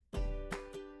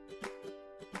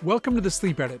Welcome to The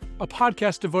Sleep Edit, a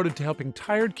podcast devoted to helping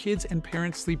tired kids and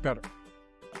parents sleep better.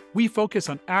 We focus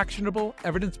on actionable,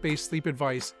 evidence-based sleep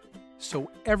advice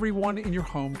so everyone in your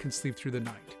home can sleep through the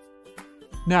night.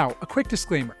 Now, a quick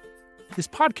disclaimer. This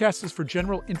podcast is for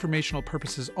general informational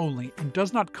purposes only and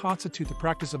does not constitute the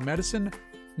practice of medicine,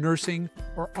 nursing,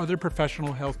 or other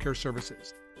professional healthcare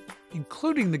services,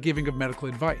 including the giving of medical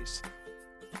advice.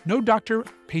 No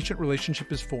doctor-patient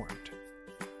relationship is formed.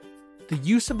 The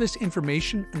use of this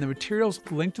information and the materials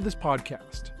linked to this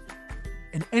podcast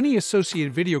and any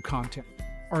associated video content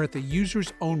are at the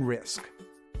user's own risk.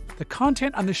 The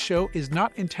content on this show is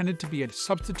not intended to be a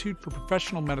substitute for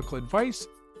professional medical advice,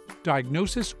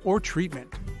 diagnosis, or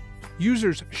treatment.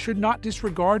 Users should not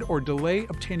disregard or delay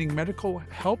obtaining medical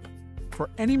help for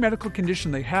any medical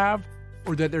condition they have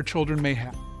or that their children may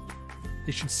have.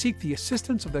 They should seek the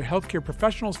assistance of their healthcare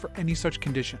professionals for any such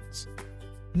conditions.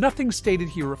 Nothing stated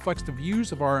here reflects the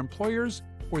views of our employers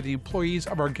or the employees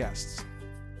of our guests.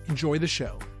 Enjoy the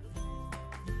show.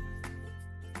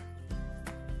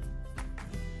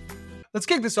 Let's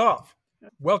kick this off.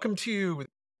 Welcome to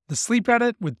The Sleep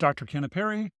Edit with Dr.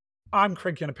 Canaperi. I'm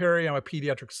Craig Canaperi. I'm a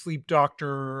pediatric sleep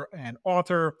doctor and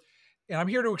author, and I'm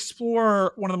here to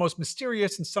explore one of the most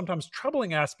mysterious and sometimes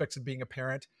troubling aspects of being a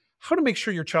parent: how to make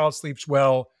sure your child sleeps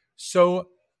well so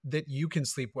that you can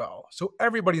sleep well, so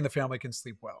everybody in the family can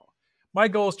sleep well. My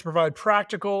goal is to provide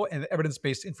practical and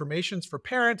evidence-based information for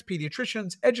parents,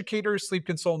 pediatricians, educators, sleep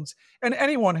consultants, and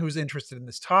anyone who's interested in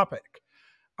this topic.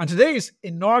 On today's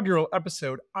inaugural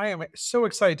episode, I am so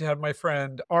excited to have my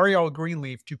friend Ariel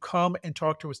Greenleaf to come and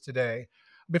talk to us today.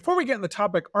 Before we get in the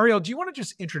topic, Ariel, do you want to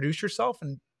just introduce yourself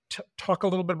and talk a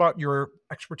little bit about your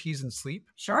expertise in sleep?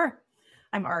 Sure.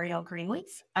 I'm Ariel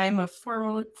Greenleaf. I'm a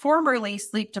formerly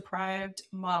sleep-deprived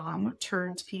mom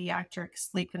turned pediatric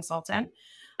sleep consultant.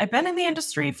 I've been in the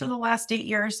industry for the last 8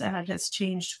 years, and it has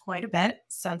changed quite a bit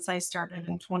since I started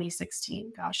in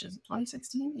 2016. Gosh, is it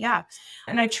 2016? Yeah.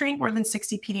 And I've trained more than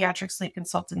 60 pediatric sleep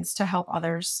consultants to help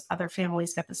other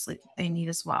families get the sleep that they need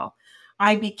as well.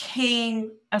 I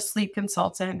became a sleep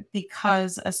consultant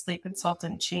because a sleep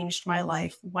consultant changed my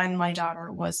life when my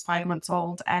daughter was 5 months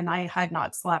old, and I had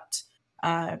not slept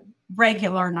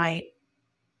regular night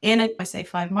in it. I say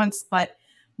 5 months, but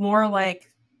more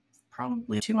like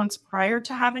probably 2 months prior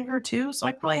to having her too. So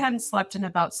I probably hadn't slept in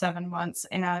about 7 months,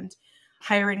 and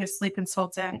hiring a sleep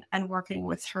consultant and working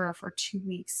with her for 2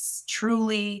 weeks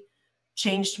truly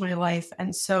changed my life.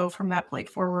 And so from that point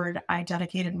forward, I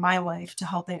dedicated my life to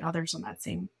helping others in that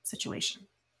same situation.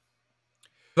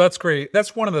 That's great.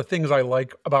 That's one of the things I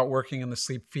like about working in the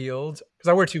sleep field, because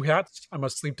I wear two hats. I'm a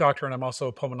sleep doctor and I'm also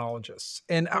a pulmonologist.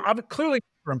 And I'm clearly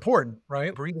important,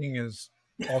 right? Breathing is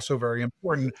also very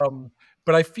important.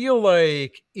 But I feel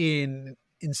like in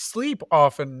sleep,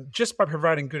 often just by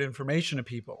providing good information to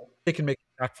people, they can make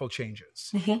impactful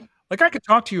changes. Mm-hmm. Like I could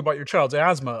talk to you about your child's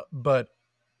asthma, but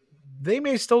they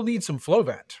may still need some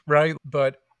Flovent, right?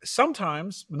 But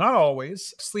sometimes, not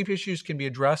always, sleep issues can be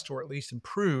addressed or at least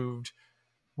improved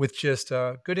with just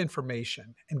good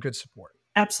information and good support.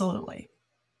 Absolutely.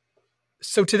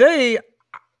 So today,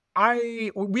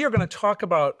 we are going to talk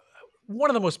about one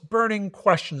of the most burning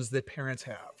questions that parents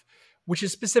have, which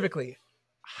is specifically,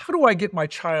 how do I get my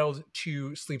child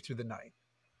to sleep through the night?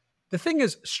 The thing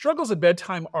is, struggles at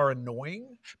bedtime are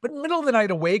annoying, but middle of the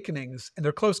night awakenings and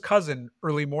their close cousin,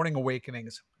 early morning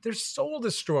awakenings, they're soul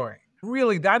destroying.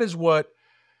 Really, that is what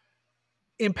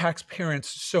impacts parents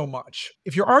so much.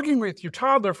 If you're arguing with your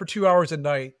toddler for 2 hours a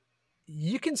night,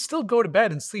 you can still go to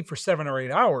bed and sleep for 7 or 8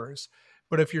 hours.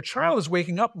 But if your child is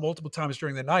waking up multiple times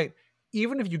during the night,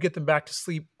 even if you get them back to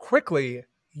sleep quickly,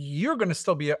 you're going to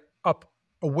still be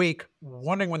awake,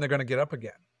 wondering when they're going to get up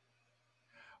again.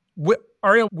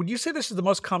 Ariel, would you say this is the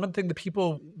most common thing that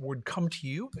people would come to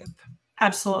you with?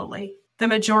 Absolutely. The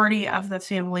majority of the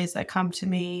families that come to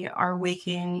me are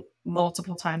waking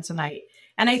multiple times a night.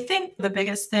 And I think the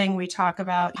biggest thing we talk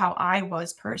about, how I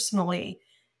was personally,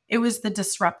 it was the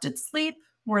disrupted sleep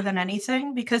more than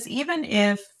anything. Because even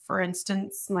if, for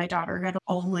instance, my daughter had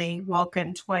only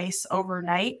woken twice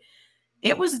overnight,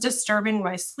 it was disturbing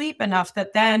my sleep enough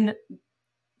that then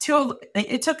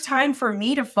it took time for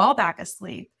me to fall back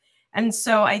asleep. And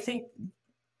so I think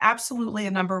absolutely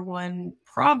the number one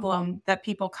problem that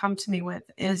people come to me with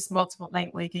is multiple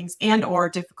night wakings and or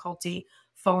difficulty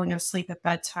falling asleep at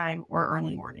bedtime or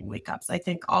early morning wake-ups. I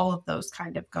think all of those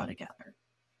kind of go together.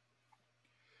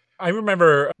 I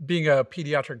remember being a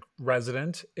pediatric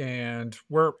resident, and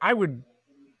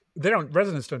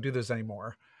residents don't do this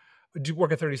anymore. Do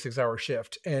work a 36-hour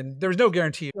shift, and there's no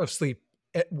guarantee of sleep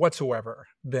whatsoever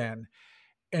then.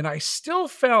 And I still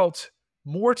felt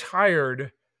more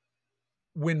tired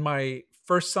when my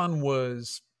first son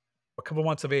was a couple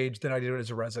months of age than I did as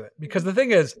a resident. Because the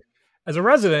thing is, as a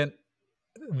resident,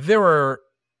 there were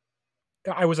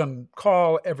I was on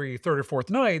call every third or fourth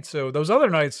night. So those other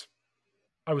nights,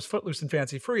 I was footloose and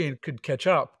fancy free and could catch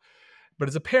up. But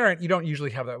as a parent, you don't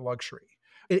usually have that luxury.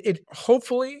 It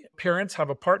hopefully parents have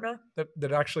a partner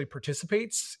that actually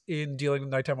participates in dealing with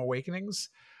nighttime awakenings.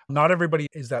 Not everybody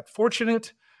is that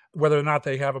fortunate, whether or not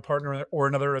they have a partner or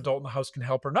another adult in the house can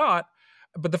help or not.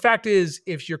 But the fact is,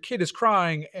 if your kid is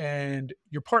crying and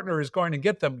your partner is going to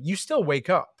get them, you still wake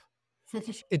up.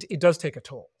 It does take a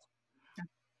toll.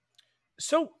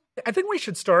 So I think we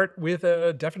should start with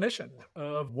a definition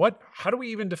of how do we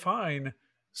even define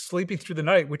sleeping through the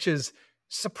night, which is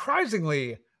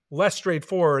surprisingly less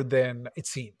straightforward than it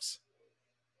seems.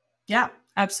 Yeah,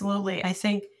 absolutely. I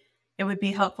think it would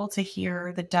be helpful to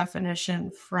hear the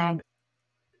definition from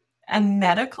a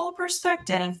medical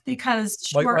perspective because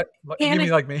You mean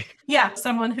like me? Yeah,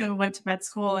 someone who went to med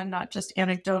school and not just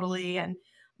anecdotally. And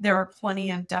there are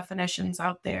plenty of definitions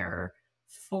out there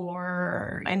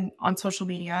and on social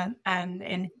media and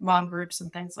in mom groups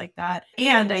and things like that.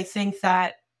 And I think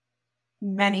that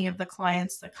many of the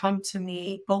clients that come to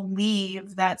me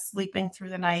believe that sleeping through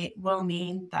the night will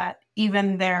mean that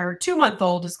even their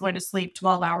 2-month-old is going to sleep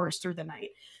 12 hours through the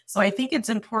night. So I think it's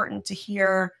important to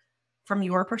hear from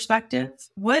your perspective,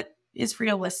 what is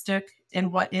realistic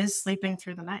and what is sleeping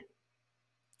through the night?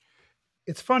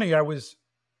 It's funny, I was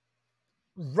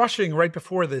rushing right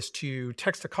before this to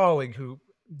text a colleague who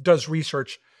does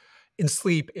research in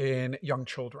sleep in young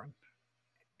children.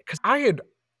 Because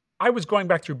I was going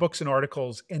back through books and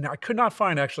articles and I could not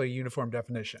find actually a uniform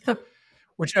definition,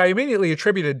 which I immediately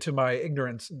attributed to my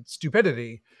ignorance and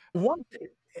stupidity.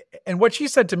 And what she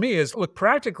said to me is, look,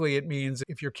 practically it means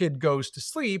if your kid goes to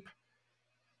sleep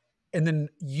and then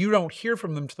you don't hear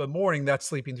from them till the morning, that's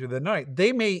sleeping through the night.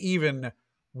 They may even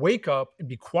wake up and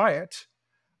be quiet.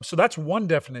 So that's one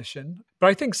definition. But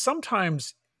I think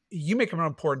sometimes you make an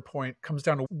important point, comes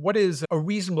down to what is a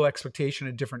reasonable expectation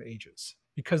at different ages,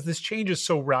 because this changes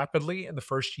so rapidly in the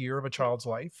first year of a child's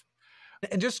life.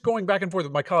 And just going back and forth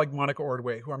with my colleague, Monica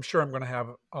Ordway, who I'm sure I'm going to have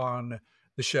on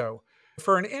the show.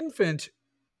 For an infant,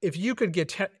 if you could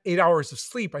get 8 hours of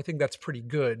sleep, I think that's pretty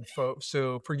good.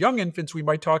 So for young infants, we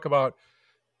might talk about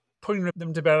putting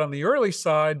them to bed on the early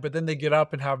side, but then they get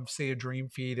up and have, say, a dream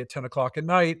feed at 10 o'clock at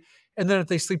night. And then if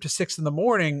they sleep to 6 in the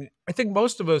morning, I think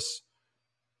most of us,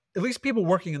 at least people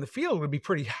working in the field, would be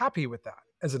pretty happy with that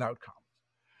as an outcome.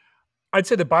 I'd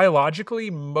say that biologically,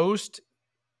 most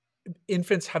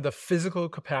infants have the physical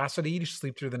capacity to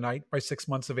sleep through the night by 6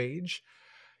 months of age.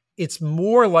 It's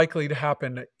more likely to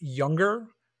happen younger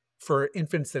for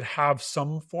infants that have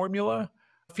some formula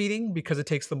feeding because it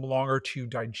takes them longer to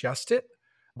digest it.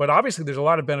 But obviously, there's a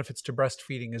lot of benefits to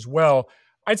breastfeeding as well.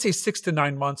 I'd say 6 to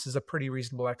 9 months is a pretty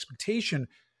reasonable expectation.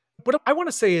 What I want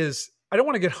to say is, I don't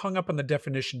want to get hung up on the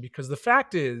definition, because the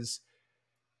fact is,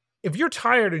 if you're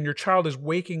tired and your child is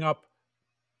waking up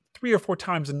 3 or 4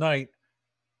 times a night,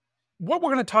 what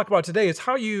we're going to talk about today is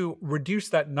how you reduce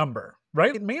that number,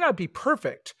 right? It may not be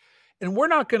perfect. And we're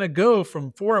not going to go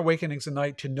from 4 awakenings a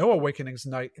night to no awakenings a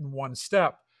night in one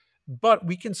step, but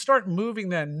we can start moving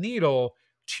that needle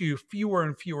to fewer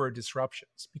and fewer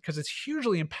disruptions, because it's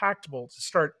hugely impactful to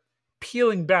start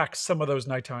peeling back some of those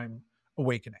nighttime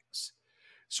awakenings.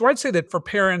 So I'd say that for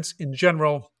parents in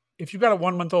general, if you've got a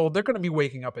 1-month-old, they're going to be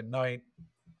waking up at night.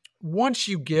 Once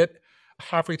you get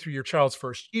halfway through your child's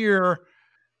first year,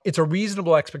 it's a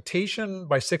reasonable expectation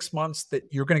by 6 months that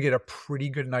you're going to get a pretty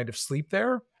good night of sleep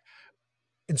there.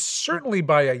 And certainly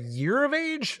by a year of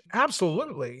age,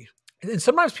 absolutely. And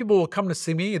sometimes people will come to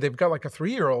see me, they've got like a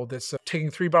 3-year-old that's taking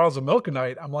 3 bottles of milk a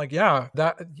night. I'm like, yeah,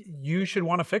 that you should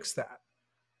want to fix that.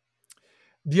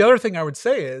 The other thing I would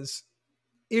say is,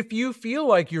 if you feel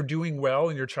like you're doing well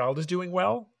and your child is doing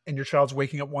well and your child's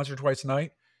waking up once or twice a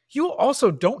night, you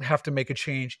also don't have to make a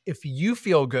change if you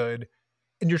feel good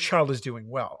and your child is doing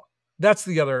well. That's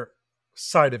the other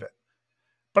side of it.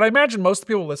 But I imagine most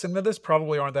people listening to this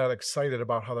probably aren't that excited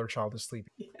about how their child is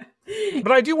sleeping. Yeah.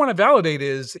 But I do want to validate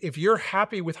is, if you're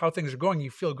happy with how things are going,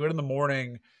 you feel good in the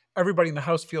morning, everybody in the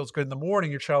house feels good in the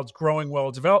morning, your child's growing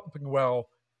well, developing well,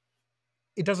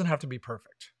 it doesn't have to be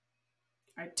perfect.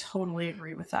 I totally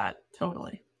agree with that.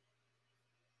 Totally.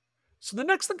 So the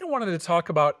next thing I wanted to talk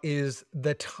about is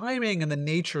the timing and the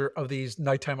nature of these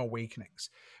nighttime awakenings,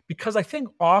 because I think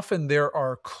often there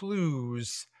are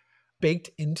clues baked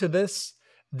into this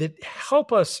that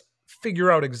help us figure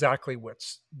out exactly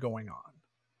what's going on.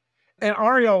 And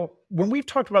Ariel, when we've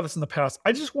talked about this in the past,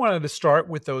 I just wanted to start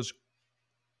with those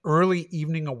early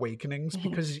evening awakenings,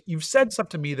 because you've said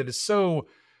something to me that is so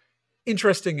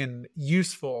interesting and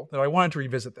useful that I wanted to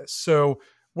revisit this. So,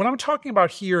 what I'm talking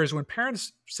about here is when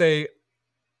parents say,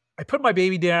 I put my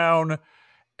baby down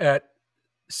at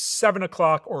 7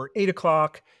 o'clock or 8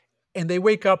 o'clock, and they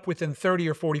wake up within 30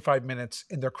 or 45 minutes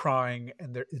and they're crying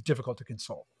and it's difficult to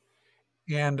console.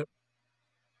 And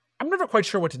I'm never quite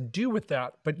sure what to do with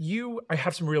that, but I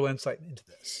have some real insight into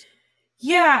this.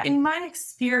 Yeah, in my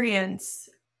experience,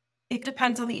 it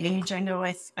depends on the age. I know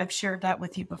I've shared that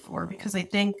with you before because I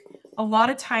think a lot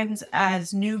of times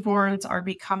as newborns are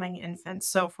becoming infants,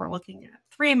 so if we're looking at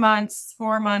 3 months,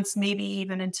 4 months, maybe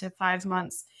even into 5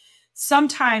 months,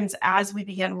 sometimes as we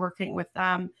begin working with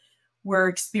them, we're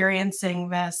experiencing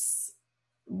this,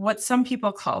 what some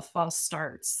people call false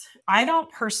starts. I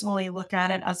don't personally look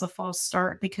at it as a false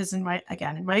start because in my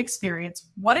experience,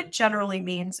 what it generally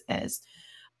means is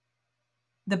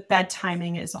the bed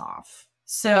timing is off.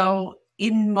 So,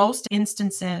 in most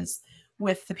instances,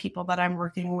 with the people that I'm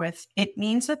working with, it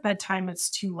means that bedtime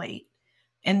is too late.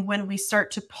 And when we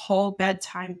start to pull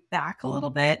bedtime back a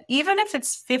little bit, even if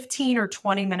it's 15 or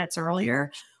 20 minutes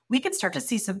earlier, we can start to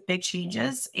see some big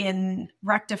changes in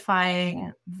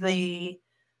rectifying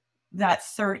that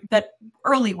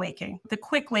early waking, the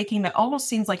quick waking that almost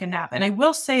seems like a nap. And I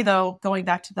will say though, going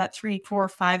back to that 3, 4,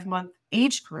 5 month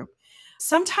age group,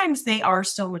 sometimes they are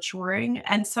still maturing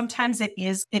and sometimes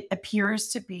it appears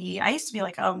to be. I used to be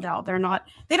like, oh no,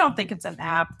 they don't think it's a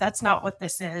nap. That's not what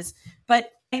this is.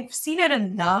 But I've seen it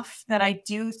enough that I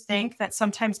do think that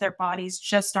sometimes their bodies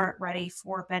just aren't ready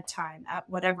for bedtime at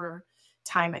whatever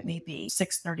time it may be,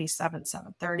 6:30,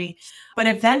 7:30. But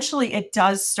eventually it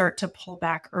does start to pull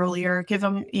back earlier. Give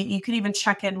them, you can even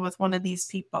check in with one of these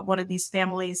people, one of these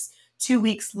families 2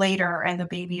 weeks later, and the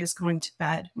baby is going to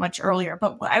bed much earlier.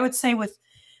 But what I would say with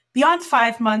beyond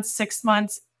 5 months, 6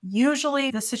 months,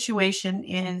 usually the situation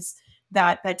is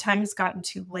that bedtime has gotten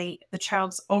too late. The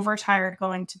child's overtired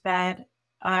going to bed.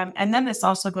 And then this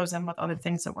also goes in with other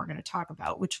things that we're going to talk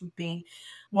about, which would be,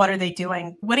 what are they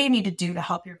doing? What do you need to do to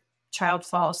help your child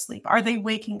fall asleep? Are they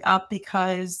waking up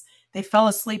because they fell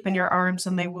asleep in your arms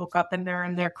and they woke up and they're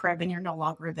in their crib and you're no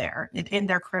longer there in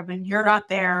their crib and you're not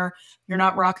there, you're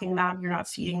not rocking them, you're not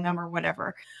feeding them or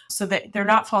whatever, so that they're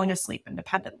not falling asleep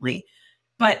independently.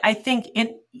 But I think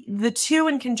in the two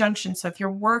in conjunction, so if you're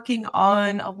working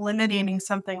on eliminating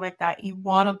something like that, you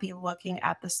want to be looking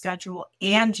at the schedule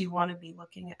and you want to be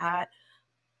looking at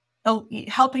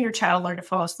helping your child learn to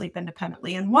fall asleep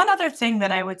independently. And one other thing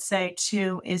that I would say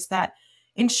too is that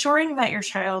ensuring that your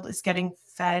child is getting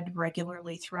fed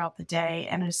regularly throughout the day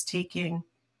and is taking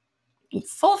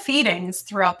full feedings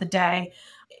throughout the day,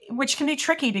 which can be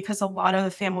tricky because a lot of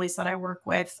the families that I work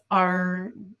with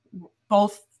are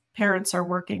both parents are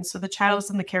working. So the child is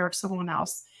in the care of someone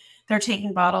else. They're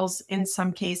taking bottles. In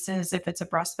some cases, if it's a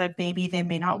breastfed baby, they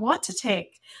may not want to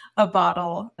take a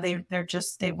bottle. They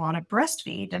want to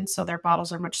breastfeed. And so their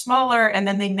bottles are much smaller. And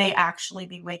then they may actually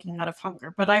be waking out of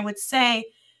hunger. But I would say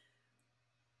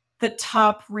the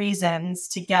top reasons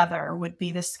together would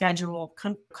be the schedule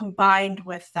combined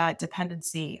with that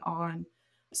dependency on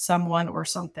someone or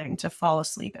something to fall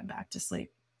asleep and back to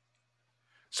sleep.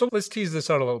 So let's tease this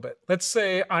out a little bit. Let's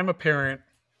say I'm a parent.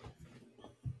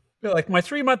 Like my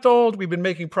 3-month-old, we've been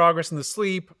making progress in the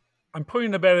sleep. I'm putting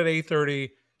him to bed at 8:30.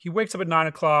 He wakes up at 9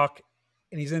 o'clock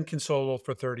and he's inconsolable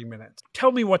for 30 minutes.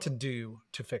 Tell me what to do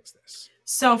to fix this.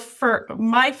 So for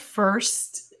my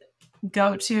first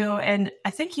go-to, and I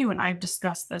think you and I have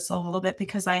discussed this a little bit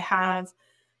because I have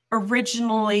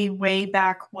originally way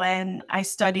back when I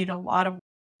studied a lot of,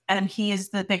 and he is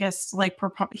the biggest, like,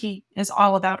 he is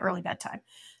all about early bedtime.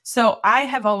 So I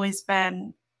have always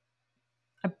been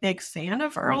a big fan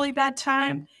of early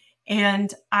bedtime.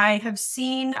 And I have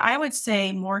seen, I would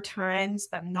say more times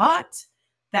than not,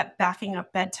 that backing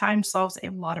up bedtime solves a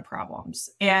lot of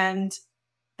problems. And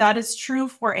that is true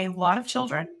for a lot of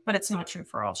children, but it's not true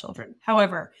for all children.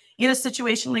 However, in a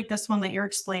situation like this one that you're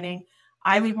explaining,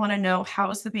 I would want to know, how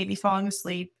is the baby falling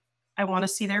asleep? I want to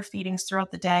see their feedings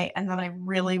throughout the day. And then I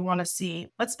really want to see,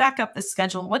 let's back up the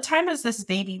schedule. What time is this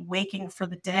baby waking for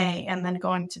the day and then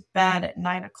going to bed at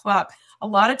 9 o'clock? A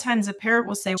lot of times a parent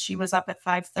will say she was up at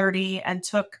 5:30 and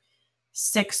took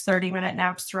 6 30-minute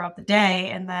naps throughout the day.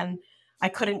 And then I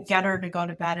couldn't get her to go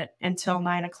to bed until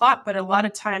 9 o'clock. But a lot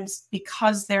of times,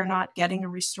 because they're not getting a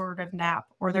restorative nap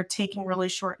or they're taking really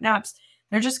short naps,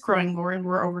 they're just growing more and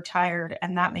more overtired.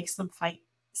 And that makes them fight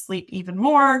sleep even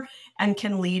more and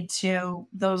can lead to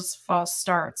those false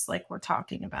starts like we're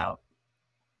talking about.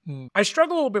 I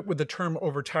struggle a little bit with the term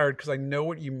overtired because I know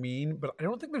what you mean, but I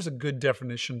don't think there's a good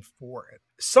definition for it.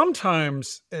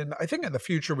 Sometimes, and I think in the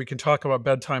future we can talk about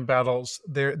bedtime battles,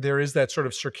 there is that sort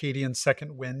of circadian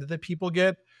second wind that people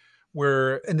get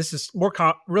where, and this is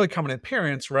really common in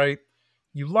parents, right?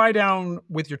 You lie down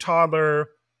with your toddler,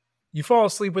 you fall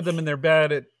asleep with them in their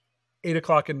bed at 8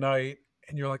 o'clock at night,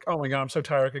 and you're like, oh my God, I'm so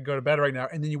tired. I could go to bed right now.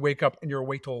 And then you wake up and you're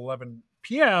awake till 11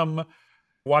 p.m.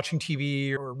 watching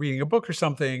TV or reading a book or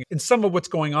something. And some of what's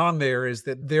going on there is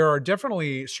that there are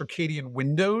definitely circadian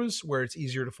windows where it's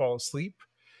easier to fall asleep.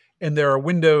 And there are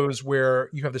windows where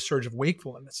you have the surge of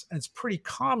wakefulness. And it's pretty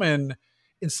common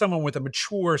in someone with a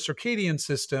mature circadian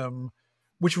system,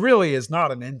 which really is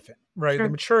not an infant, right?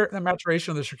 Sure. The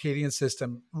maturation of the circadian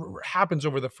system happens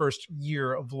over the first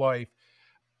year of life.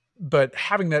 But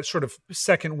having that sort of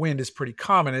second wind is pretty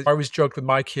common. I always joked with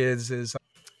my kids is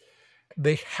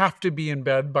they have to be in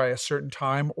bed by a certain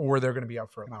time or they're going to be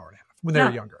up for an hour and a half when they're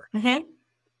Yeah. younger.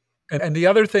 Mm-hmm. And the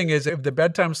other thing is if the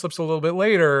bedtime slips a little bit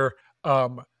later,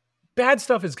 bad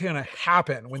stuff is going to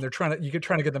happen when they're trying to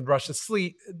get them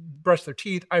to brush their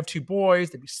teeth. I have two boys.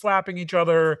 They'd be slapping each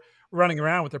other, running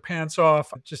around with their pants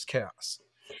off, just chaos.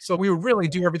 So we would really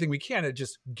do everything we can to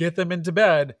just get them into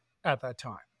bed at that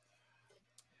time.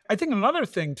 I think another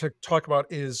thing to talk about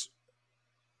is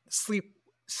sleep,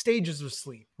 stages of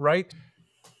sleep, right?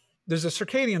 There's a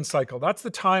circadian cycle. That's the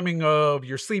timing of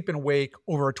your sleep and wake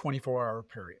over a 24-hour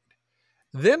period.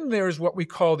 Then there's what we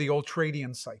call the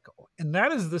ultradian cycle, and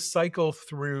that is the cycle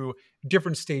through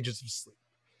different stages of sleep.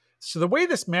 So the way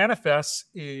this manifests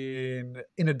in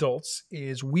adults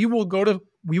is we will go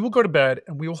to bed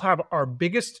and we will have our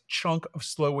biggest chunk of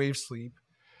slow wave sleep,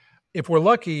 if we're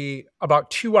lucky, about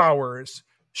 2 hours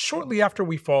shortly after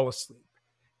we fall asleep.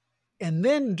 And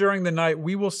then during the night,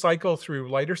 we will cycle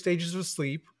through lighter stages of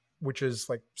sleep, which is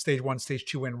like stage 1, stage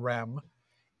 2 in REM,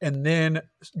 and then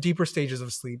deeper stages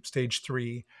of sleep, stage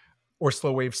 3 or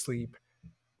slow wave sleep,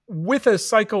 with a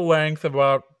cycle length of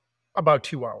about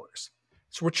 2 hours.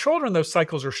 So with children, those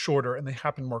cycles are shorter and they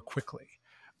happen more quickly.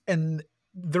 And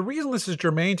the reason this is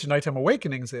germane to nighttime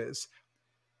awakenings is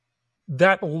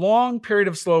that long period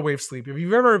of slow wave sleep.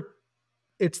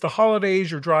 It's the holidays,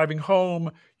 you're driving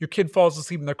home, your kid falls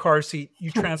asleep in their car seat,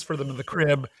 you transfer them to the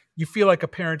crib, you feel like a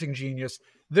parenting genius.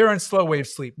 They're in slow wave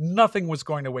sleep. Nothing was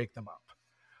going to wake them up.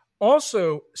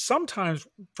 Also, sometimes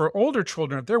for older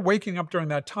children, if they're waking up during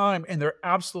that time and they're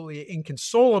absolutely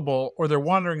inconsolable or they're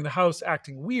wandering the house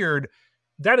acting weird,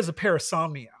 that is a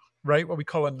parasomnia, right? What we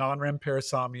call a non-REM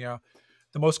parasomnia.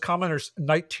 The most common are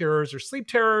night terrors or sleep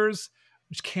terrors,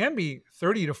 which can be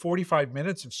 30 to 45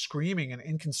 minutes of screaming and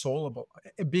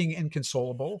being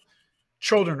inconsolable.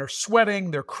 Children are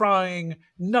sweating, they're crying,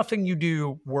 nothing you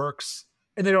do works,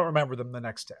 and they don't remember them the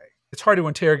next day. It's hard to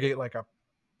interrogate like a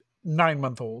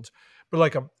 9-month-old, but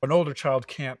like an older child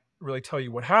can't really tell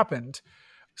you what happened.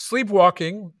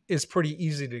 Sleepwalking is pretty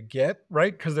easy to get,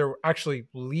 right? Because they're actually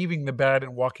leaving the bed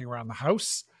and walking around the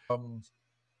house.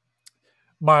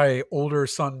 My older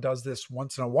son does this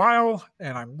once in a while,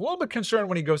 and I'm a little bit concerned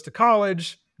when he goes to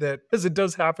college because it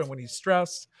does happen when he's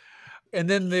stressed. And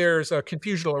then there's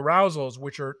confusional arousals,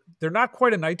 they're not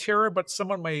quite a night terror, but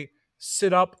someone may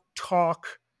sit up,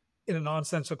 talk in a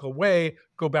nonsensical way,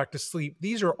 go back to sleep.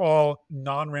 These are all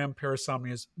non-REM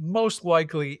parasomnias, most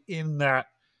likely in that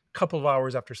couple of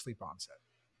hours after sleep onset.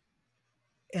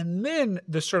 And then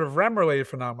the sort of REM-related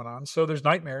phenomenon. So there's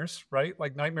nightmares, right?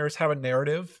 Like nightmares have a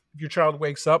narrative. If your child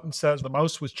wakes up and says, the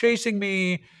mouse was chasing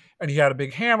me and he had a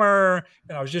big hammer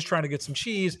and I was just trying to get some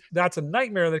cheese, that's a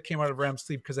nightmare that came out of REM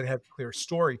sleep because it had a clear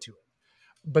story to it.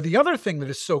 But the other thing that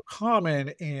is so common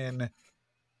in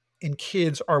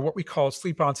kids are what we call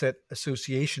sleep onset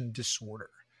association disorder.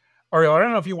 Ariel, I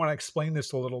don't know if you want to explain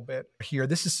this a little bit here.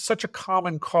 This is such a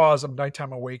common cause of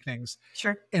nighttime awakenings.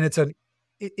 Sure. And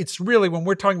it's really, when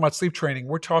we're talking about sleep training,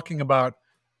 we're talking about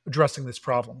addressing this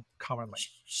problem commonly.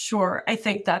 Sure. I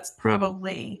think that's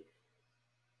probably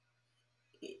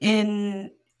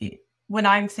when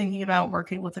I'm thinking about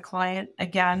working with a client,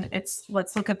 again, it's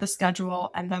let's look at the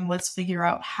schedule and then let's figure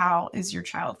out how is your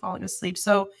child falling asleep.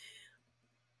 So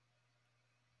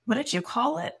what did you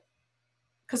call it?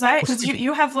 Because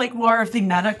you have like more of the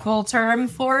medical term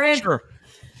for it. Sure.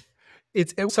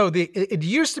 It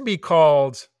used to be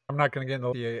called, I'm not going to get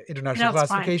into the international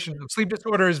classification of sleep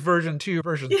disorders, version 2,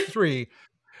 version 3,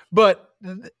 but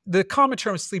the common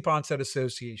term is sleep onset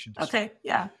association disorder. Okay,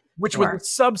 yeah. Which was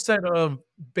a subset of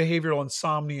behavioral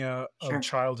insomnia of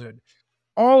childhood.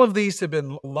 All of these have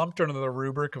been lumped under the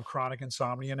rubric of chronic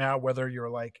insomnia now, whether you're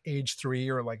like age 3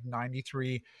 or like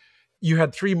 93. You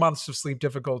had 3 months of sleep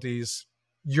difficulties,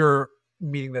 you're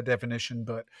meeting that definition.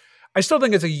 But I still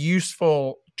think it's a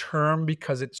useful term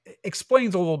because it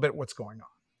explains a little bit what's going on.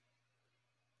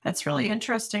 That's really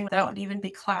interesting. That would even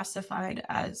be classified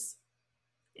as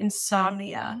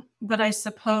insomnia. But I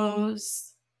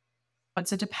suppose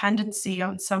It's a dependency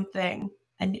on something,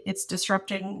 and it's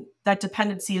disrupting that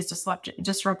dependency is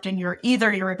disrupting your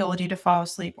either your ability to fall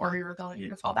asleep or your ability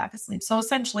to fall back asleep. So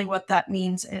essentially what that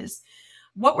means is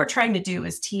what we're trying to do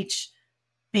is teach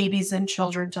babies and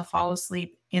children to fall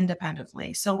asleep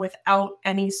independently. So without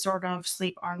any sort of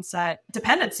sleep onset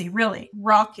dependency, really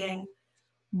rocking,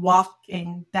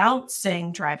 walking,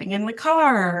 bouncing, driving in the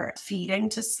car, feeding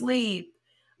to sleep.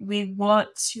 We want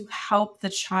to help the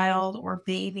child or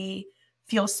baby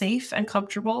feel safe and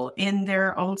comfortable in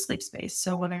their own sleep space.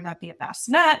 So whether that be a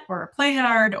bassinet or a play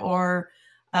yard or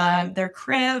their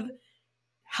crib,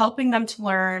 helping them to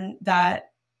learn that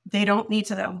they don't need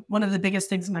to know. One of the biggest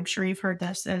things, and I'm sure you've heard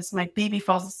this, is my baby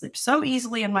falls asleep so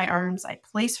easily in my arms. I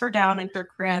place her down in her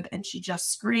crib and she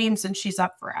just screams and she's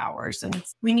up for hours. And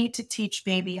we need to teach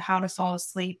baby how to fall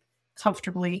asleep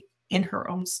comfortably in her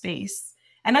own space.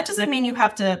 And that doesn't mean you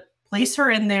have to place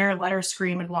her in there, let her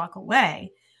scream and walk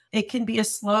away. It can be a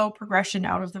slow progression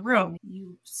out of the room.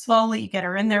 You slowly get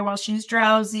her in there while she's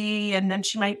drowsy, and then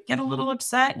she might get a little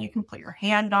upset, and you can put your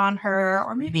hand on her,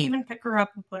 or maybe even pick her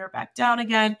up and put her back down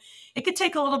again. It could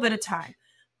take a little bit of time,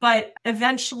 but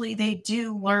eventually they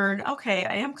do learn, okay,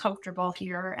 I am comfortable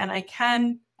here, and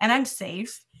I'm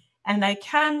safe, and I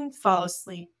can fall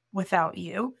asleep without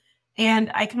you. And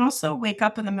I can also wake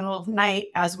up in the middle of the night,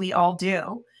 as we all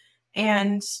do,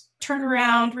 and turn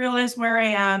around, realize where I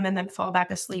am, and then fall back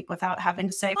asleep without having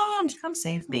to say, Mom, come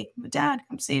save me. Dad,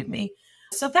 come save me.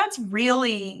 So that's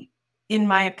really, in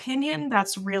my opinion,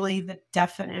 that's really the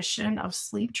definition of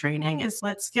sleep training is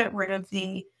let's get rid of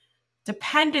the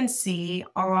dependency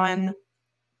on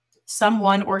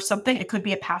someone or something. It could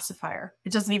be a pacifier.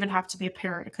 It doesn't even have to be a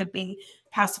parent. It could be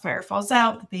pacifier falls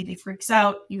out, the baby freaks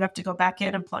out. You have to go back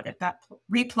in and plug it back,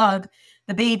 replug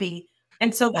the baby.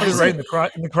 And so put it right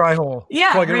in the cry hole.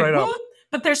 Yeah, plug it right up.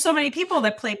 But there's so many people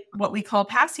that play what we call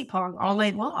passy pong all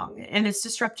night long, and it's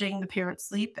disrupting the parent's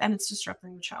sleep and it's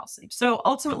disrupting the child's sleep. So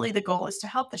ultimately, the goal is to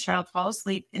help the child fall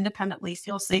asleep independently,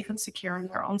 feel safe and secure in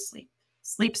their own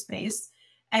sleep space,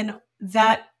 and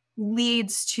that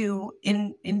leads to,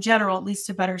 in general, leads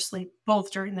to better sleep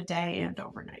both during the day and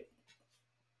overnight.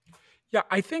 Yeah,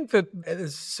 I think that it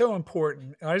is so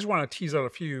important. And I just want to tease out a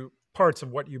few parts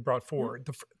of what you brought forward.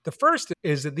 The first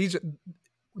is that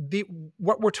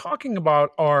what we're talking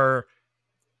about are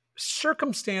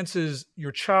circumstances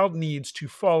your child needs to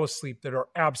fall asleep that are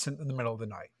absent in the middle of the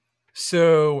night.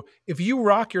 So if you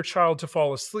rock your child to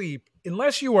fall asleep,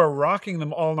 unless you are rocking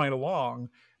them all night long,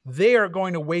 they are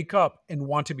going to wake up and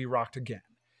want to be rocked again.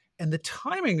 And the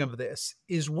timing of this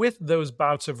is with those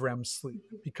bouts of REM sleep,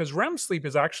 because REM sleep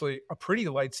is actually a pretty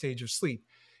light stage of sleep.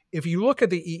 If you look at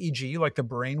the EEG, like the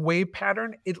brainwave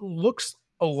pattern, it looks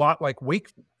a lot like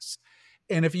wakefulness.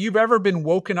 And if you've ever been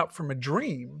woken up from a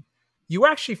dream, you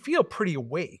actually feel pretty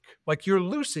awake. Like you're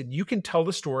lucid. You can tell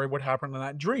the story of what happened in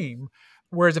that dream.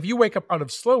 Whereas if you wake up out of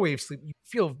slow wave sleep, you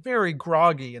feel very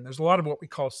groggy. And there's a lot of what we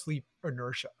call sleep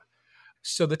inertia.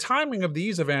 So the timing of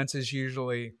these events is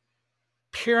usually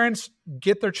parents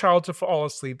get their child to fall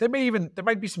asleep. There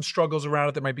might be some struggles around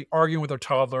it. They might be arguing with their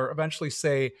toddler, eventually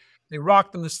say they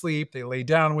rock them to sleep, they lay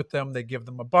down with them, they give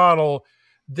them a bottle.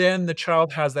 Then the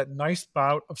child has that nice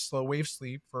bout of slow wave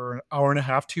sleep for an hour and a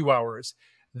half, 2 hours.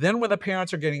 Then when the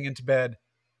parents are getting into bed,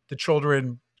 the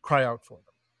children cry out for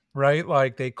them, right?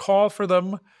 Like they call for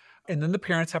them, and then the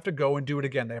parents have to go and do it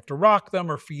again. They have to rock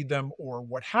them or feed them or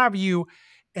what have you.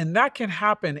 And that can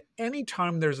happen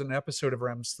anytime there's an episode of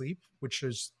REM sleep, which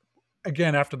is,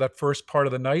 again, after that first part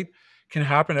of the night, can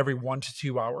happen every 1 to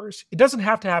 2 hours. It doesn't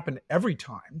have to happen every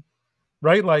time,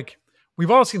 right? Like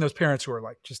we've all seen those parents who are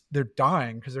like, they're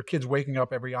dying because their kid's waking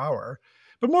up every hour.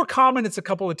 But more common, it's a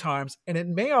couple of times. And it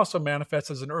may also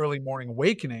manifest as an early morning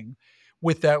awakening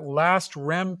with that last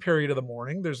REM period of the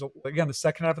morning. Again, the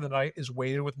second half of the night is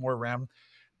weighted with more REM.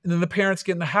 And then the parents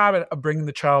get in the habit of bringing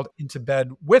the child into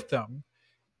bed with them.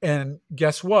 And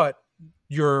guess what?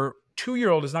 Your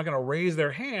 2-year-old is not going to raise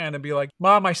their hand and be like,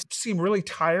 Mom, I seem really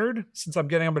tired since I'm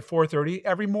getting up at 4:30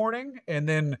 every morning. And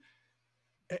then,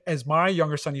 as my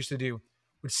younger son used to do,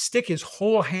 would stick his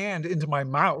whole hand into my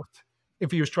mouth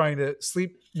if he was trying to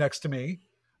sleep next to me.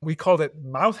 We called it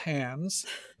mouth hands.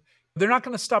 They're not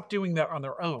going to stop doing that on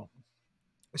their own.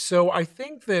 So I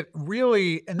think that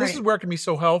really, and this is where it can be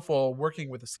so helpful working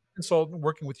with a sleep consultant,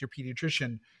 working with your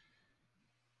pediatrician,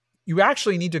 you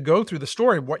actually need to go through the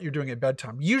story of what you're doing at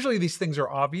bedtime. Usually these things are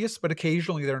obvious, but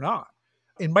occasionally they're not.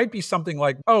 It might be something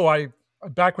like,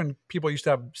 back when people used to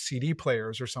have CD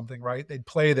players or something, right? They'd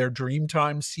play their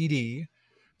Dreamtime CD,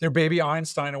 their Baby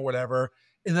Einstein or whatever,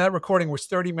 and that recording was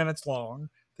 30 minutes long.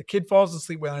 The kid falls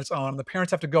asleep when it's on. The parents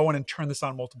have to go in and turn this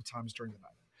on multiple times during the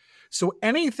night. So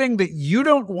anything that you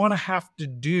don't want to have to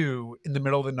do in the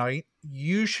middle of the night,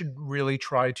 you should really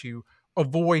try to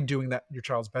avoid doing that at your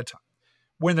child's bedtime.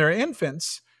 When they're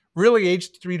infants, really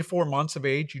aged 3 to 4 months of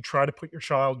age, you try to put your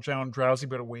child down drowsy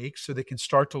but awake so they can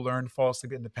start to learn to fall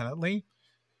asleep independently.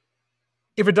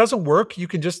 If it doesn't work, you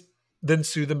can just then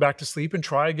soothe them back to sleep and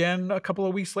try again a couple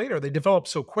of weeks later. They develop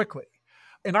so quickly.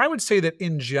 And I would say that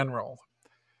in general,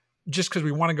 just because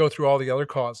we want to go through all the other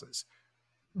causes,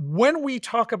 when we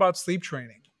talk about sleep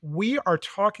training, we are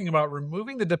talking about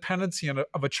removing the dependency of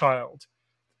a child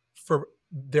for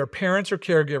their parents or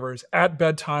caregivers at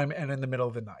bedtime and in the middle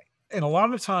of the night. And a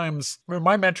lot of times,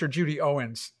 my mentor, Judy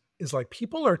Owens, is like,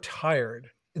 people are tired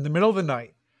in the middle of the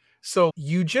night. So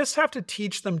you just have to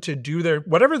teach them to do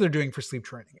whatever they're doing for sleep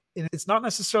training. And it's not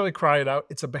necessarily cry it out.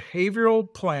 It's a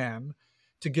behavioral plan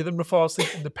to get them to fall asleep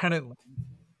independently.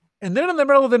 And then in the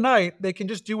middle of the night, they can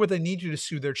just do what they need to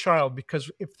soothe their child,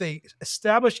 because if they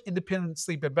establish independent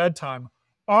sleep at bedtime,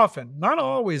 often, not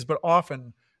always, but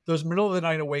often, those middle of the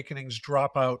night awakenings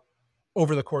drop out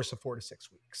over the course of 4 to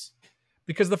 6 weeks.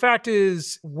 Because the fact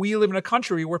is, we live in a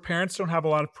country where parents don't have a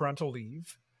lot of parental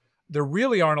leave. There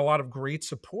really aren't a lot of great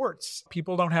supports.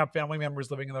 People don't have family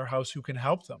members living in their house who can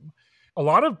help them. A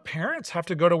lot of parents have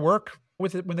to go to work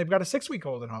with it when they've got a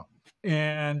 6-week-old at home,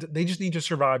 and they just need to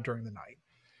survive during the night.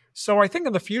 So I think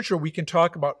in the future, we can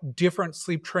talk about different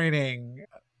sleep training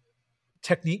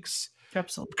techniques.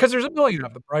 Absolutely. Because there's a million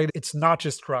of them, right? It's not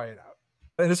just cry it out.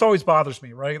 And this always bothers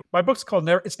me, right? My book's called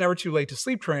It's Never Too Late to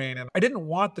Sleep Train. And I didn't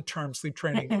want the term sleep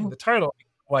training in the title.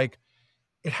 Like,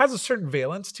 it has a certain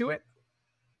valence to it.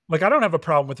 Like, I don't have a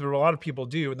problem with it, but a lot of people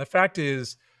do. And the fact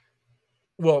is,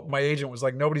 well, my agent was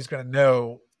like, nobody's going to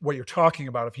know what you're talking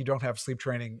about if you don't have sleep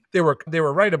training. They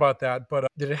were right about that, but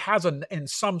that it has in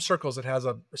some circles, it has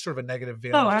a sort of a negative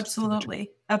valence. Oh, absolutely.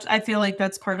 I feel like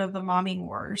that's part of the mommy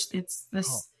wars. It's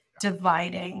this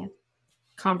dividing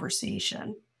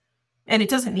conversation, and it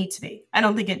doesn't need to be. I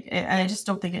just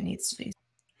don't think it needs to be.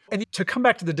 And to come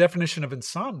back to the definition of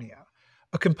insomnia,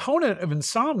 a component of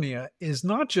insomnia is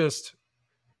not just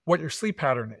what your sleep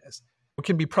pattern is. It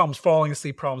can be problems falling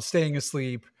asleep, problems staying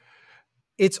asleep.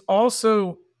 It's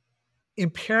also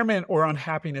impairment or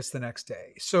unhappiness the next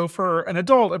day. So for an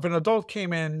adult, if an adult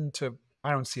came in to,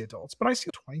 I don't see adults, but I see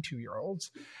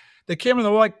 22-year-olds. They came in,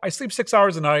 they're like, I sleep 6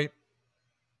 hours a night.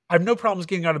 I have no problems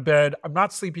getting out of bed. I'm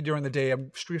not sleepy during the day.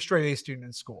 I'm a straight A student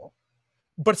in school.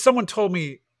 But someone told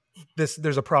me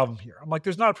there's a problem here. I'm like,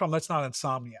 there's not a problem. That's not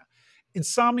insomnia.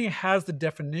 Insomnia has the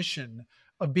definition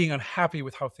of being unhappy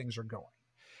with how things are going.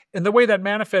 And the way that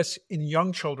manifests in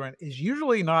young children is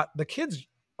usually not, the kids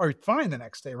are fine the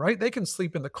next day, right? They can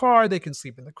sleep in the car, they can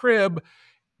sleep in the crib.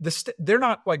 They're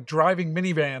not like driving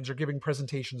minivans or giving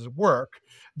presentations at work.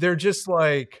 They're just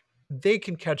like, they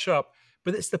can catch up,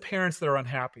 but it's the parents that are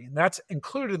unhappy. And that's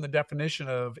included in the definition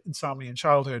of insomnia in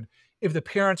childhood. If the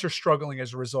parents are struggling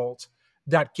as a result,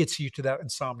 that gets you to that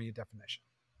insomnia definition.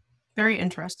 Very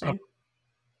interesting.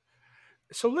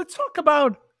 So let's talk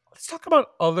about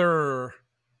other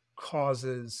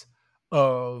causes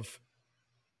of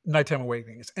nighttime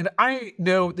awakenings. And I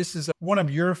know this is one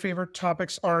of your favorite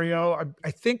topics, Ariel.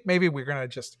 I think maybe we're going to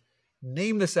just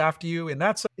name this after you, and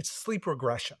it's sleep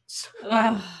regressions.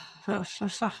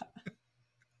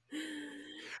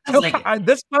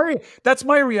 That's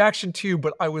my reaction too,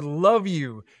 but I would love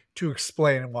you to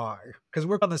explain why, because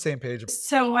we're on the same page.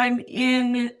 So I'm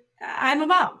a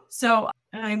mom. So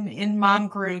I'm in mom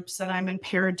groups, and I'm in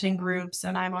parenting groups,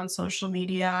 and I'm on social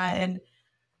media. And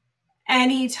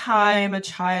anytime a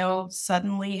child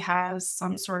suddenly has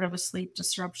some sort of a sleep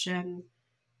disruption,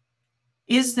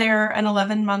 is there an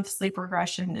 11-month sleep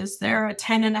regression? Is there a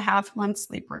 10.5-month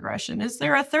sleep regression? Is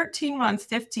there a 13-month,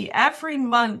 50? Every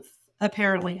month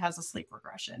apparently has a sleep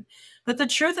regression. But the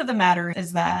truth of the matter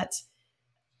is that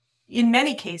in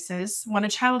many cases, when a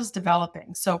child is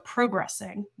developing, so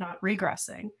progressing, not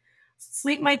regressing,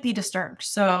 sleep might be disturbed.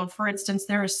 So, for instance,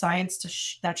 there is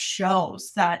science that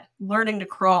shows that learning to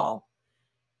crawl,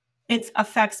 it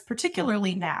affects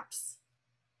particularly naps.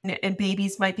 And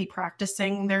babies might be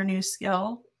practicing their new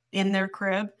skill in their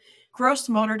crib. Gross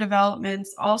motor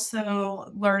developments,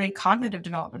 also learning cognitive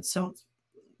development. So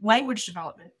language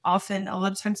development. Often, a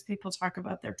lot of times people talk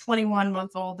about their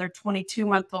 21-month-old, their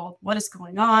 22-month-old, what is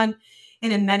going on?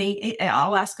 And in many,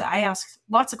 I ask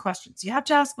lots of questions. You have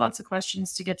to ask lots of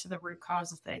questions to get to the root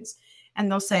cause of things.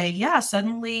 And they'll say, yeah,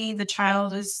 suddenly the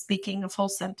child is speaking a full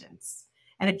sentence.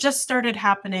 And it just started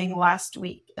happening last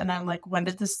week. And I'm like, when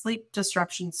did the sleep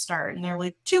disruption start? And they're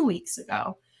like, 2 weeks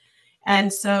ago.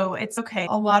 And so it's okay.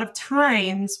 A lot of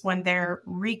times when they're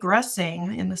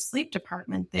regressing in the sleep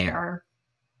department, they are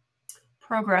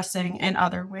progressing in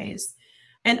other ways.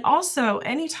 And also,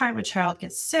 anytime a child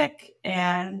gets sick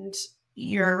and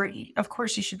of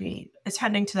course, you should be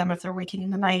attending to them if they're waking in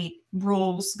the night.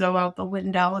 Rules go out the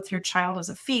window. If your child has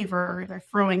a fever or they're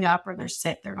throwing up or they're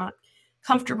sick, they're not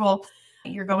comfortable,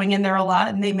 you're going in there a lot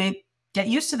and they may get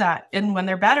used to that. And when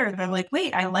they're better, they're like,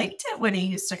 wait, I liked it when he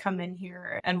used to come in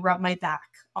here and rub my back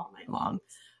all night long.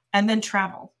 And then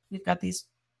travel. We've got these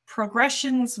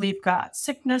progressions. We've got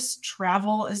sickness.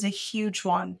 Travel is a huge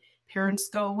one. Parents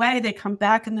go away, they come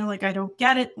back and they're like, I don't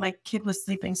get it. My kid was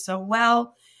sleeping so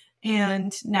well.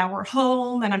 And now we're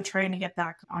home and I'm trying to get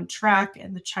back on track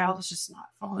and the child is just not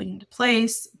falling into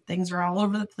place. Things are all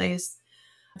over the place.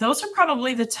 Those are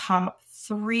probably the top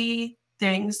 3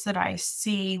 things that I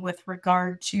see with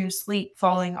regard to sleep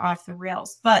falling off the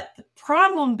rails. But the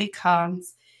problem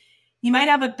becomes you might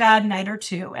have a bad night or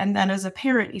two. And then as a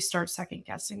parent, you start second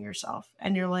guessing yourself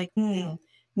and you're like,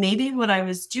 maybe what I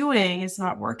was doing is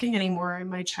not working anymore and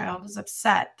my child is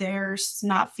upset. They're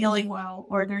not feeling well,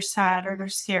 or they're sad, or they're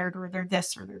scared, or they're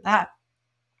this, or they're that.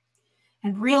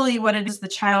 And really what it is, the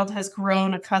child has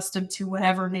grown accustomed to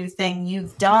whatever new thing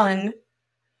you've done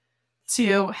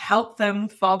to help them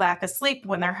fall back asleep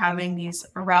when they're having these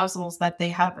arousals that they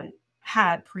haven't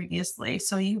had previously.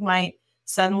 So you might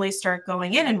suddenly start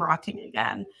going in and rocking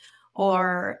again.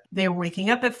 Or they're waking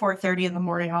up at 4:30 in the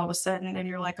morning all of a sudden and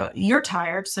you're like, oh, you're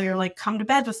tired. So you're like, come to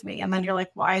bed with me. And then you're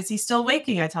like, why is he still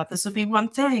waking? I thought this would be one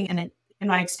thing. And in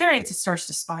my experience, it starts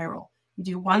to spiral. You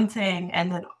do one thing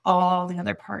and then all the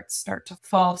other parts start to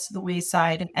fall to the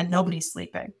wayside and nobody's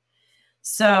sleeping.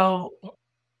 So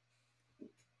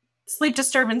sleep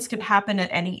disturbance can happen at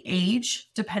any age,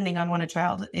 depending on when a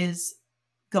child is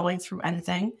going through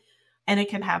anything. And it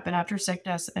can happen after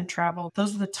sickness and travel.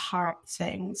 Those are the top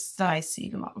things that I see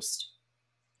the most.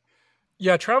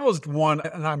 Yeah, travel is one,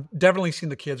 and I've definitely seen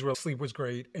the kids where sleep was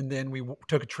great, and then we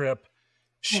took a trip,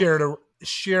 shared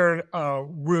a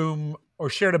room or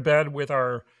shared a bed with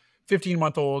our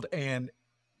 15-month-old, and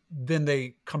then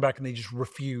they come back and they just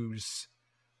refuse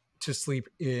to sleep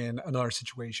in another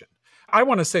situation. I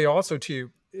want to say also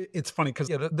too, it's funny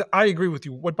because I agree with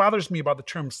you. What bothers me about the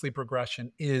term sleep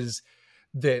regression is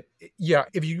that,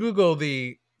 if you Google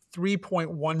the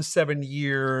 3.17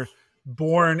 year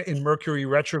born in Mercury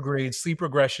retrograde sleep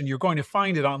regression, you're going to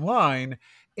find it online.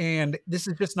 And this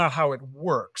is just not how it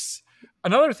works.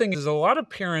 Another thing is a lot of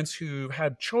parents who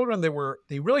had children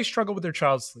they really struggled with their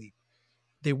child's sleep.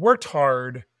 They worked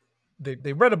hard.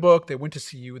 They read a book. They went to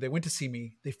see you. They went to see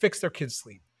me. They fixed their kid's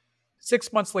sleep.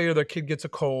 6 months later, their kid gets a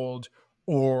cold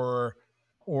or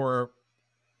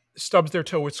stubs their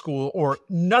toe at school, or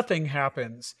nothing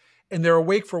happens, and they're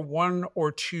awake for 1 or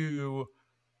 2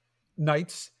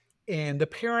 nights, and the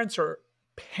parents are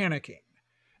panicking.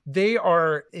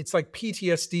 It's like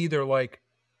PTSD. They're like,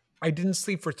 I didn't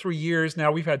sleep for 3 years.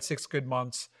 Now we've had 6 good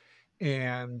months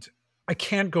and I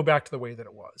can't go back to the way that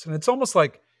it was. And it's almost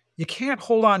like you can't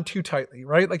hold on too tightly,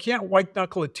 right? Like you can't white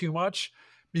knuckle it too much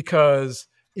because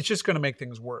it's just going to make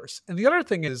things worse. And the other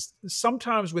thing is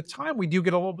sometimes with time, we do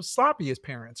get a little bit sloppy as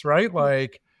parents, right?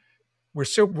 Like we're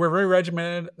very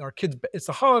regimented. Our kids, it's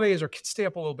the holidays, our kids stay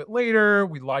up a little bit later.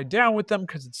 We lie down with them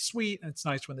because it's sweet and it's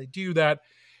nice when they do that.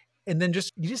 And then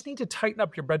you just need to tighten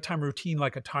up your bedtime routine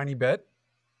like a tiny bit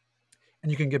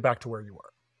and you can get back to where you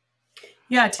were.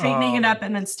 Yeah, tightening it up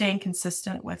and then staying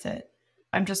consistent with it.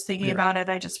 I'm just thinking about it.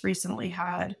 I just recently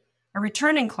had a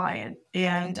returning client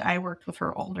and I worked with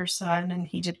her older son and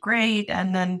he did great.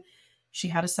 And then she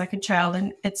had a second child.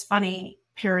 And it's funny,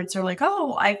 parents are like,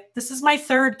 oh, this is my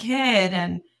 3rd kid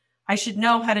and I should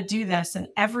know how to do this. And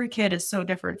every kid is so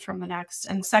different from the next.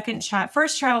 And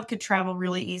first child could travel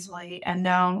really easily. And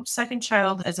now second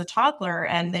child is a toddler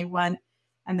and they went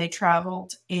and they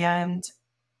traveled, and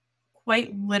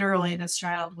quite literally this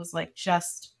child was like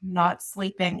just not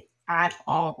sleeping at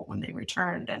all when they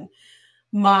returned. And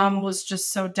mom was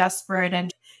just so desperate,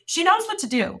 and she knows what to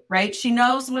do, right? She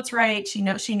knows what's right. She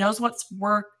knows what's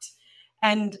worked.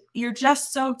 And you're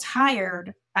just so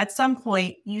tired. At some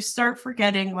point, you start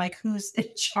forgetting like who's in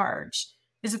charge.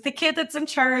 Is it the kid that's in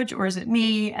charge or is it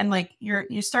me? And like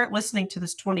you start listening to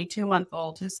this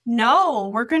 22-month-old who's,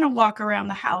 no, we're going to walk around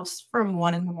the house from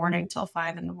 1 a.m. till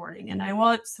 5 a.m. and I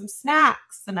want some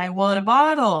snacks and I want a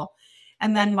bottle.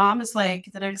 And then mom is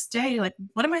like the next day, like,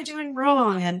 what am I doing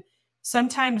wrong? And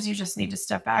sometimes you just need to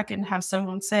step back and have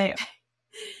someone say,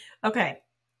 okay,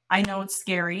 I know it's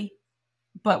scary,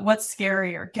 but what's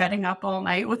scarier, getting up all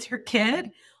night with your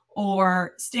kid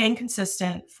or staying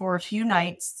consistent for a few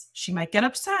nights? She might get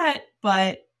upset,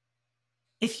 but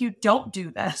if you don't do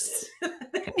this,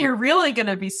 you're really going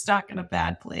to be stuck in a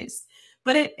bad place.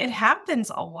 But it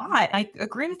happens a lot. I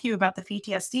agree with you about the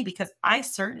PTSD because I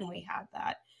certainly had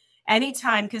that.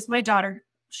 Anytime, because my daughter,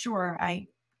 sure, I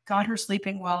got her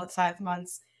sleeping well at 5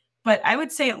 months, but I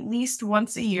would say at least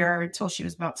once a year until she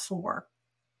was about 4,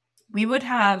 we would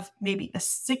have maybe a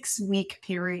 6-week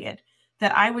period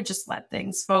that I would just let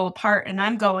things fall apart. And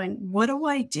I'm going, what do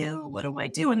I do? What do I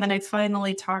do? And then I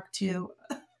finally talked to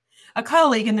a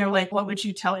colleague and they're like, what would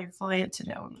you tell your client to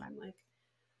do? And I'm like,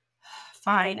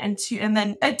 fine. And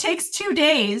then it takes 2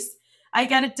 days. I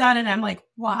get it done. And I'm like,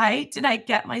 why did I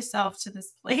get myself to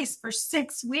this place for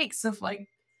 6 weeks of like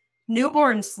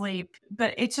newborn sleep?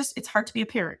 But it's hard to be a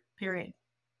parent, period.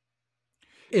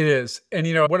 It is. And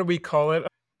what do we call it?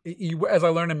 As I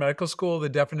learned in medical school, the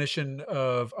definition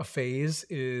of a phase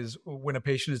is when a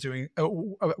patient is doing,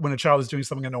 when a child is doing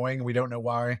something annoying and we don't know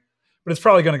why, but it's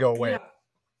probably going to go away. Yeah.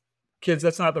 Kids,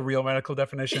 that's not the real medical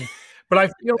definition. But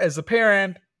I feel as a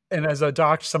parent and as a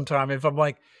doctor sometimes, if I'm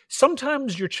like,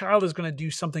 sometimes your child is going to do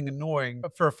something annoying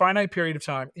for a finite period of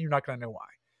time and you're not going to know why.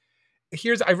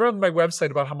 I wrote on my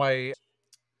website about how we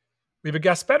have a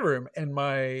guest bedroom and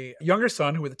my younger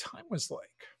son, who at the time was like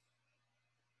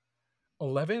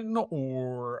 11,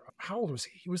 or how old was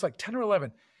he? He was like 10 or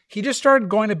 11. He just started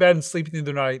going to bed and sleeping the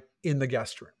other night in the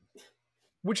guest room,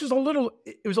 which is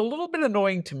it was a little bit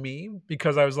annoying to me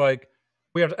because I was like,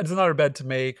 it's another bed to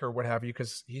make or what have you,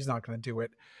 because he's not going to do it.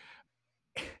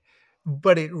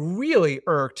 But it really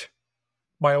irked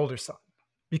my older son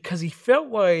because he felt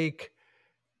like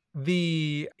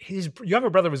his younger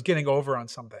brother was getting over on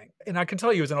something. And I can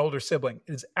tell you as an older sibling,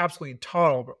 it is absolutely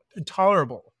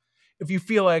intolerable if you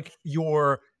feel like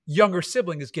your younger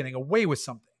sibling is getting away with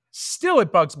something. Still,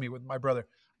 it bugs me with my brother.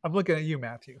 I'm looking at you,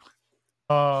 Matthew.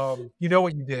 You know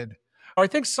what you did. I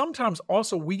think sometimes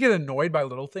also we get annoyed by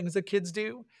little things that kids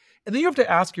do. And then you have to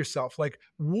ask yourself, like,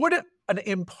 would an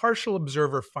impartial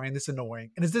observer find this annoying?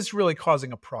 And is this really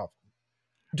causing a problem?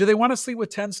 Do they want to sleep with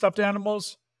 10 stuffed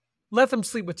animals? Let them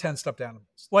sleep with 10 stuffed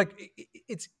animals. Like,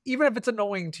 it's even if it's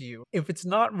annoying to you, if it's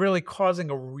not really causing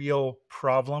a real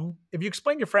problem, if you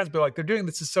explain to your friends, be like, they're doing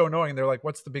this is so annoying. They're like,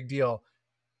 what's the big deal?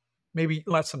 Maybe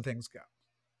let some things go.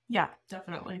 Yeah,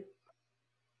 definitely.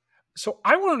 So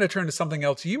I wanted to turn to something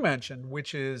else you mentioned,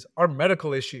 which is our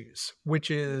medical issues, which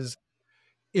is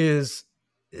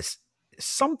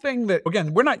something that,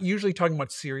 again, we're not usually talking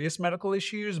about serious medical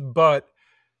issues, but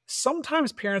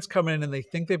sometimes parents come in and they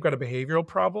think they've got a behavioral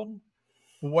problem.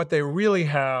 What they really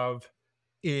have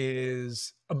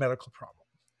is a medical problem.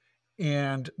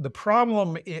 And the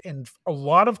problem, and a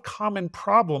lot of common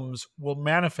problems will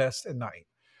manifest at night.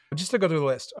 Just to go through the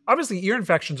list. Obviously, ear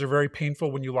infections are very painful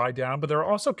when you lie down, but there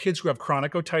are also kids who have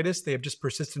chronic otitis. They have just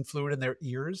persistent fluid in their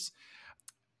ears.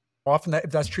 Often,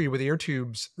 if that's treated with ear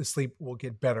tubes, the sleep will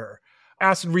get better.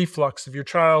 Acid reflux, if your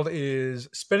child is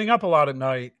spitting up a lot at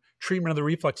night, treatment of the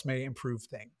reflux may improve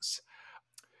things.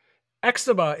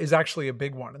 Eczema is actually a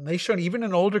big one. And they showed even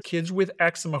in older kids with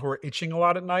eczema who are itching a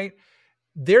lot at night,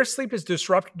 their sleep is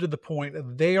disrupted to the point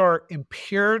that they are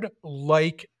impaired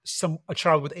like a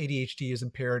child with ADHD is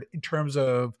impaired in terms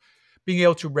of being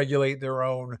able to regulate their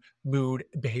own mood,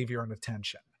 behavior, and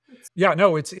attention. Yeah,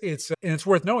 no, it's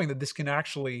worth knowing that this can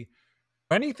actually,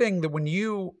 anything that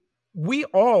we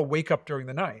all wake up during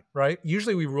the night, right?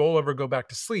 Usually we roll over, go back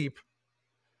to sleep,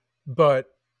 but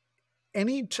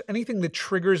anything that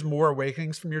triggers more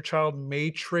awakenings from your child may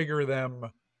trigger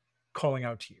them calling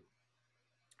out to you.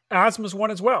 Asthma is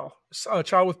one as well. A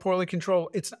child with poorly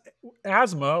controlled,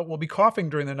 asthma will be coughing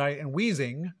during the night and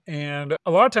wheezing. And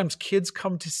a lot of times kids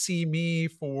come to see me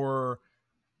for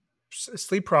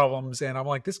sleep problems. And I'm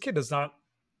like, this kid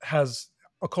has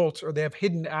occult, or they have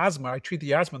hidden asthma. I treat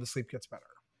the asthma, the sleep gets better.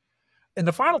 And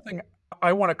the final thing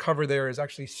I want to cover there is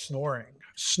actually snoring.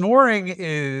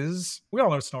 We all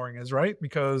know what snoring is, right?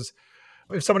 Because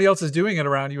if somebody else is doing it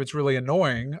around you, it's really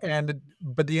annoying.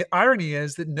 But the irony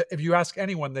is that if you ask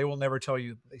anyone, they will never tell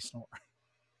you they snore.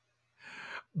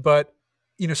 But,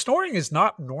 snoring is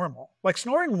not normal. Like,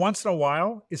 snoring once in a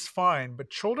while is fine, but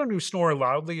children who snore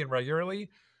loudly and regularly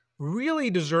really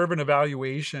deserve an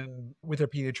evaluation with a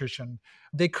pediatrician.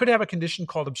 They could have a condition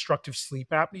called obstructive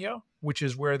sleep apnea, which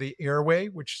is where the airway,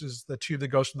 which is the tube that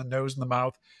goes from the nose and the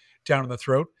mouth down in the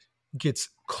throat, gets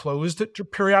closed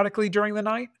periodically during the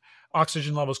night.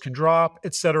 Oxygen levels can drop,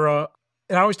 etc.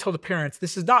 And I always tell the parents,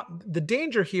 the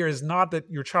danger here is not that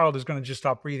your child is going to just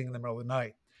stop breathing in the middle of the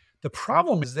night. The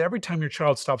problem is that every time your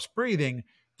child stops breathing,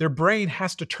 their brain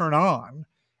has to turn on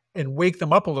and wake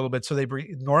them up a little bit so they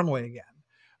breathe normally again.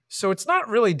 So it's not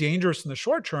really dangerous in the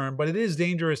short term, but it is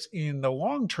dangerous in the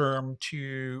long term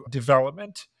to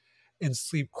development and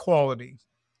sleep quality.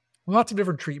 Lots of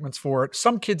different treatments for it.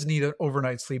 Some kids need an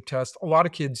overnight sleep test. A lot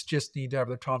of kids just need to have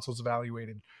their tonsils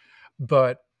evaluated.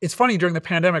 But it's funny, during the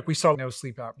pandemic, we saw no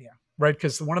sleep apnea, right?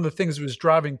 Because one of the things that was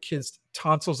driving kids'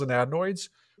 tonsils and adenoids,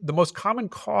 the most common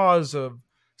cause of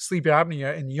sleep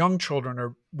apnea in young children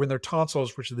are when their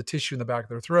tonsils, which is the tissue in the back of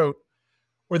their throat,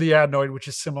 or the adenoid, which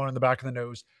is similar in the back of the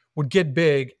nose, would get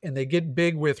big, and they get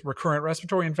big with recurrent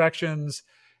respiratory infections,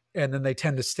 and then they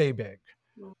tend to stay big.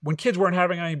 When kids weren't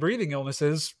having any breathing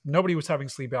illnesses, nobody was having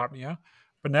sleep apnea,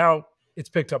 but now it's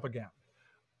picked up again.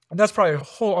 And that's probably a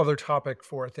whole other topic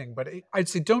for a thing, but I'd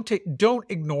say don't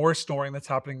ignore snoring that's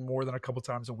happening more than a couple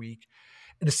times a week,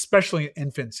 and especially in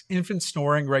infants. Infant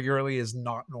snoring regularly is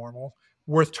not normal.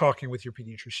 Worth talking with your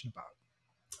pediatrician about.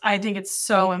 I think it's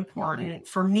so important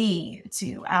for me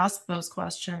to ask those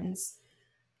questions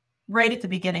right at the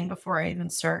beginning before I even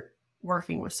start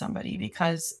working with somebody,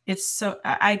 because it's so,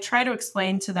 I try to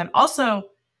explain to them. Also,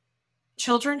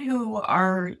 children who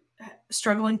are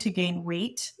struggling to gain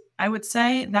weight, I would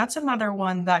say that's another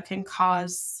one that can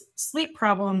cause sleep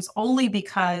problems, only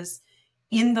because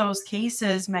in those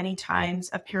cases, many times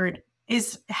a parent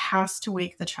has to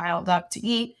wake the child up to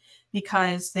eat,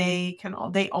 because they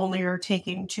only are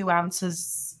taking 2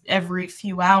 ounces every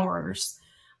few hours,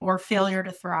 or failure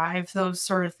to thrive, those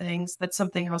sort of things. That's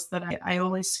something else that I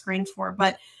always screen for.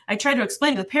 But I try to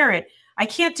explain to the parent, I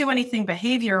can't do anything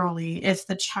behaviorally if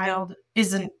the child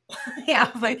isn't,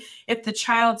 if the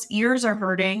child's ears are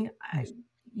hurting,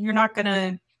 you're not going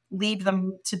to leave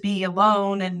them to be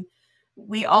alone. And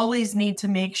we always need to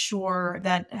make sure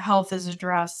that health is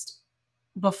addressed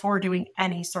before doing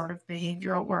any sort of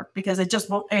behavioral work, because it's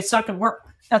not going to work.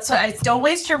 That's why don't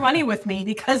waste your money with me,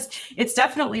 because it's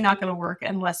definitely not going to work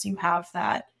unless you have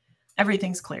that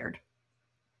everything's cleared.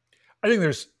 I think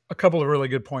there's a couple of really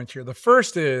good points here. The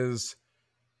first is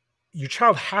your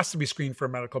child has to be screened for a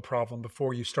medical problem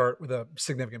before you start with a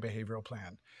significant behavioral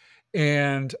plan.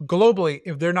 And globally,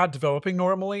 if they're not developing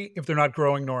normally, if they're not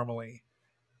growing normally,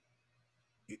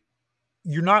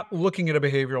 you're not looking at a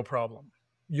behavioral problem.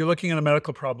 You're looking at a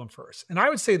medical problem first. And I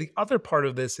would say the other part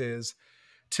of this is,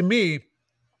 to me,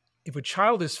 if a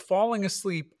child is falling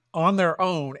asleep on their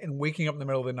own and waking up in the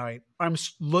middle of the night, I'm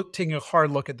taking a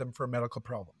hard look at them for a medical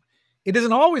problem. It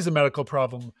isn't always a medical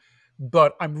problem,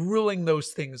 but I'm ruling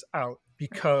those things out,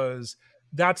 because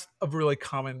that's a really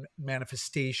common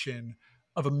manifestation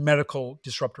of a medical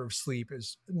disruptor of sleep,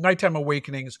 is nighttime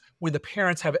awakenings when the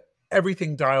parents have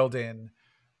everything dialed in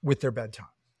with their bedtime.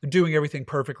 They're doing everything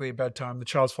perfectly at bedtime. The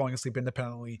child's falling asleep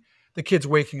independently. The kid's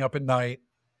waking up at night,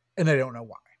 and they don't know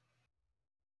why.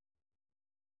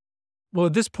 Well,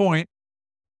 at this point,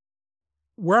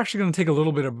 we're actually going to take a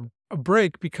little bit of a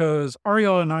break, because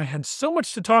Ariel and I had so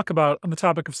much to talk about on the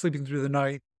topic of sleeping through the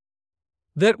night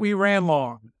that we ran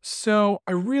long. So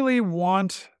I really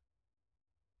want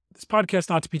this podcast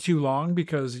not to be too long,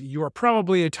 because you are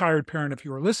probably a tired parent if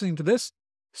you are listening to this.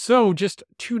 So just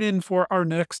tune in for our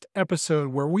next episode,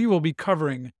 where we will be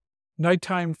covering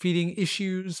nighttime feeding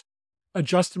issues,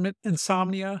 adjustment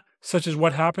insomnia, such as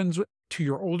what happens to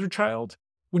your older child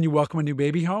when you welcome a new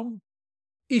baby home,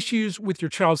 issues with your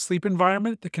child's sleep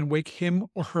environment that can wake him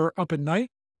or her up at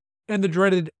night, and the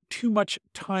dreaded too much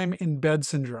time in bed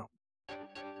syndrome.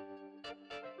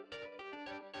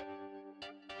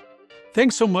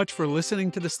 Thanks so much for listening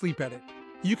to The Sleep Edit.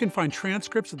 You can find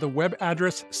transcripts at the web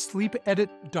address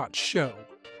sleepedit.show.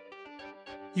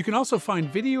 You can also find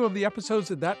video of the episodes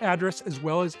at that address, as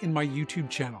well as in my YouTube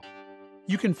channel.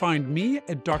 You can find me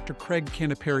at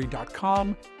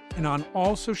drcraigcanapari.com and on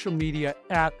all social media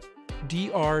at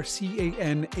DRCANAPARI.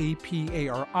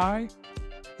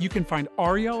 You can find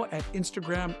Ariel at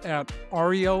Instagram at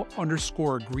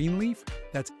Ariel_Greenleaf.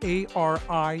 That's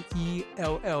ARIELLE_GREENLEAF.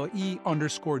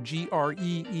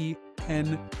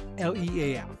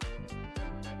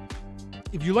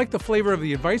 If you like the flavor of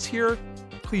the advice here,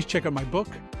 please check out my book,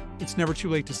 It's Never Too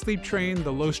Late to Sleep Train,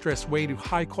 the low-stress way to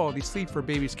high-quality sleep for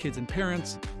babies, kids, and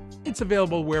parents. It's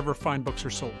available wherever fine books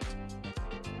are sold.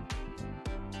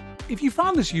 If you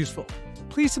found this useful,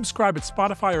 please subscribe at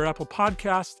Spotify or Apple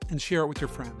Podcasts and share it with your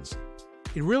friends.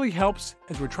 It really helps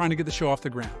as we're trying to get the show off the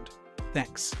ground.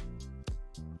 Thanks.